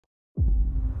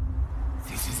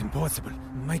impossible.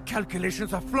 My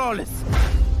calculations are flawless.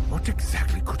 What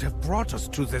exactly could have brought us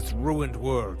to this ruined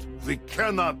world? We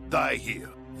cannot die here.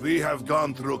 We have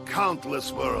gone through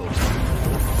countless worlds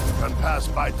and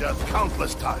passed by death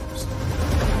countless times.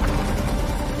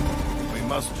 We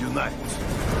must unite.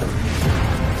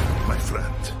 My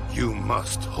friend, you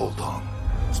must hold on.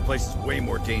 This place is way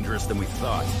more dangerous than we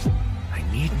thought. I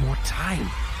need more time.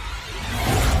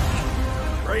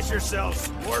 Brace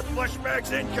yourselves. More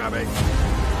flashbacks incoming.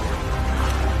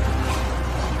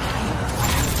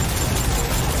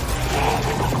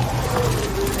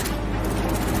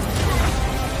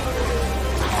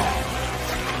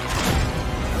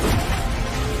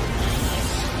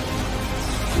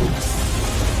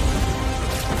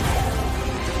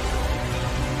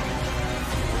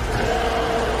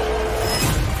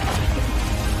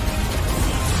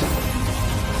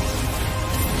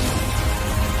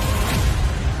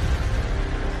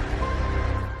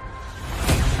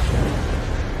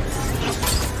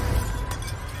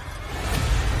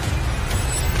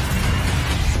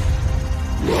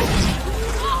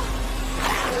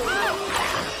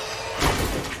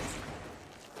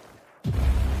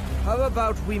 How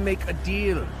about we make a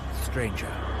deal,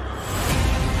 stranger?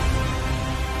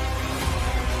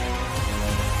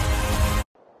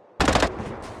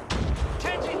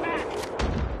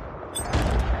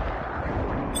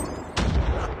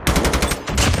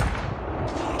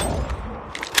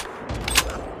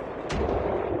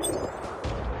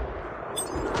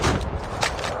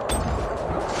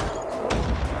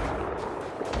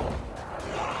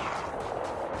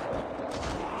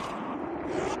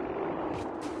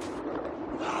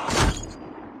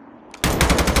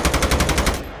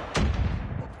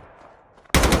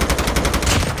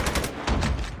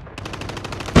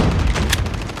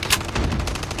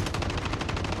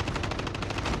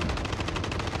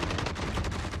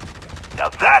 Now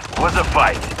that was a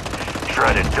fight.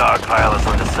 Try to dogpile us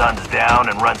when the sun's down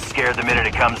and run scared the minute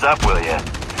it comes up, will ya?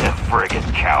 You friggin'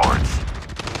 cowards.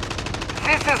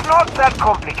 This is not that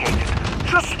complicated.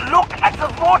 Just look at the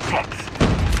vortex.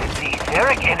 The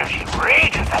etheric energy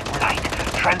rages at night.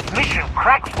 Transmission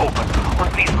cracks open, and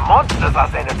these monsters are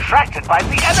then attracted by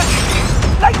the energy.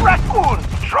 Like raccoons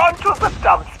drawn to the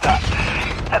dumpster.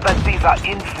 But these are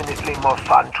infinitely more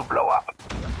fun to blow up.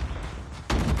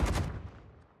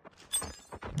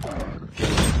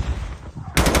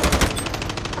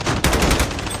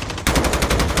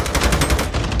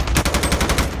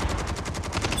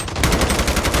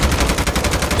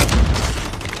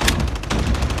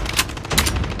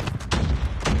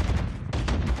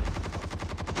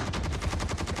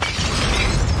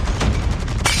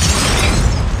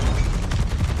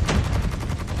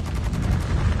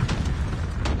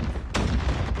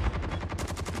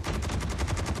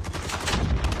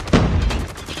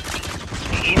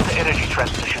 Energy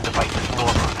transmission device is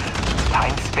normal.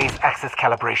 Time-space access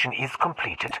calibration is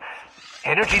completed.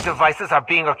 Energy devices are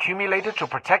being accumulated to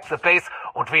protect the base,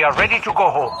 and we are ready to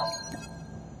go home.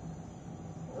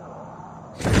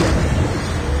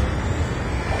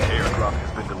 Airdrop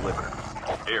has been delivered.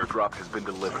 Airdrop has been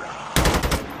delivered.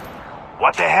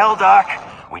 What the hell, Doc?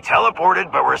 We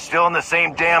teleported, but we're still in the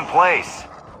same damn place.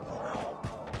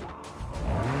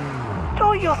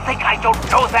 Do you think I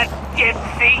don't know that,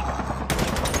 Dempsey?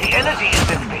 The energy in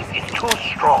this space is too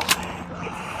strong.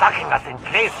 It's sucking us in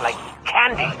place like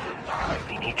candy.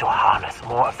 We need to harness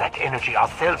more of that energy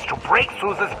ourselves to break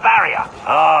through this barrier.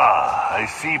 Ah, I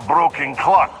see broken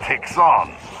clock ticks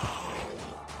on.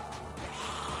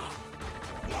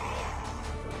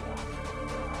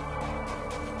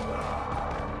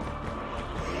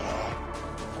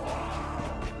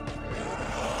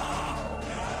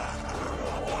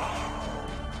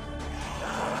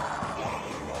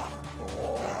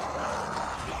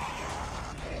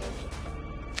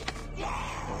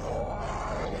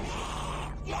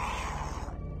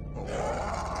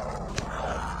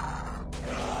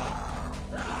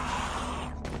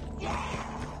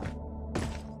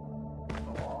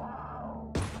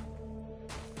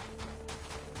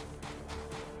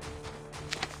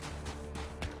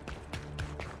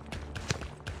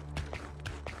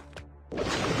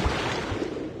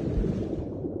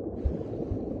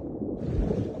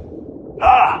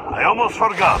 I almost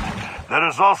forgot. There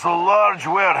is also a large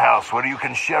warehouse where you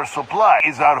can share supplies.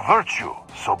 Is our virtue,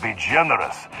 so be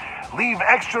generous. Leave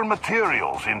extra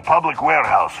materials in public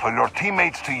warehouse for your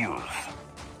teammates to use.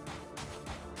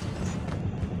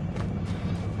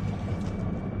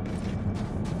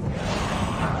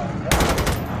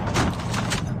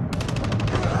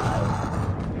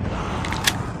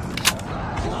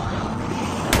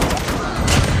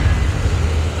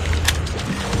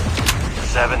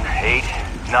 Seven, 8,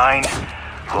 9.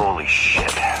 Holy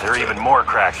shit. There are even more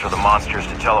cracks for the monsters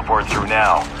to teleport through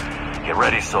now. Get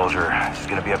ready, soldier. This is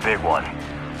gonna be a big one.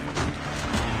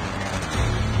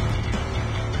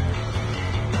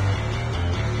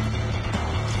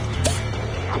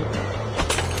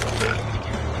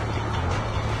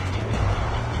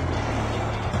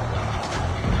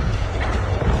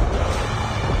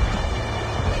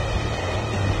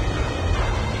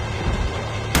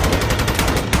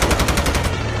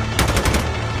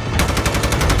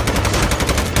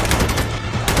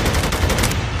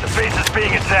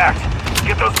 Being attacked.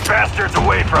 Get those bastards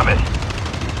away from it.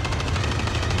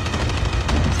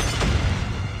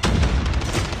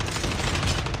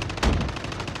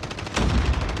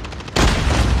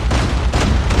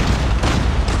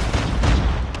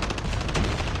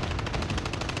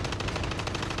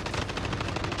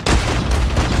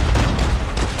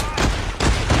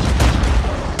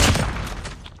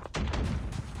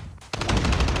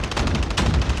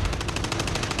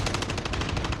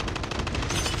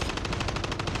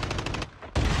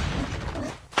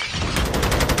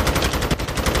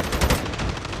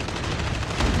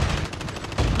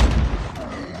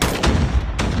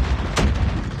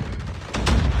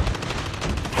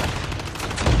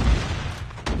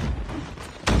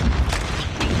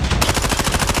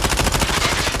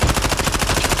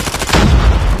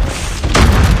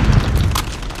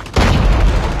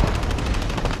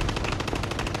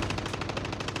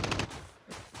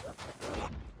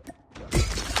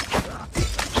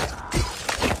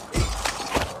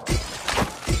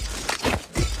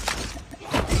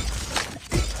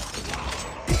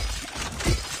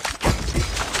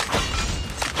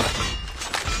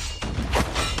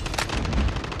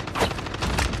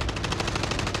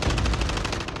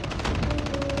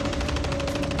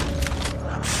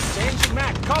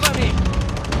 Cover me!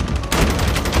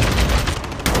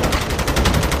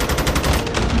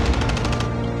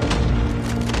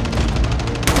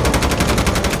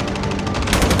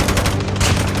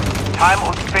 Time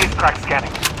on spacecraft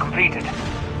scanning completed.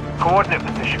 Coordinate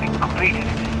positioning completed.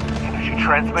 Energy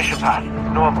transmission path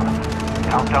normal.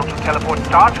 Countdown to teleport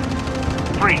start.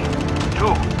 3, 2,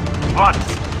 1.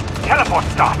 Teleport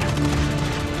start.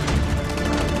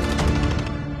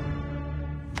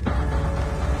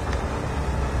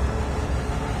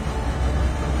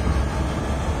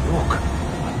 Look,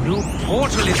 a new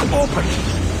portal is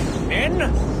open.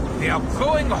 Men, they are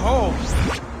going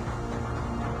home.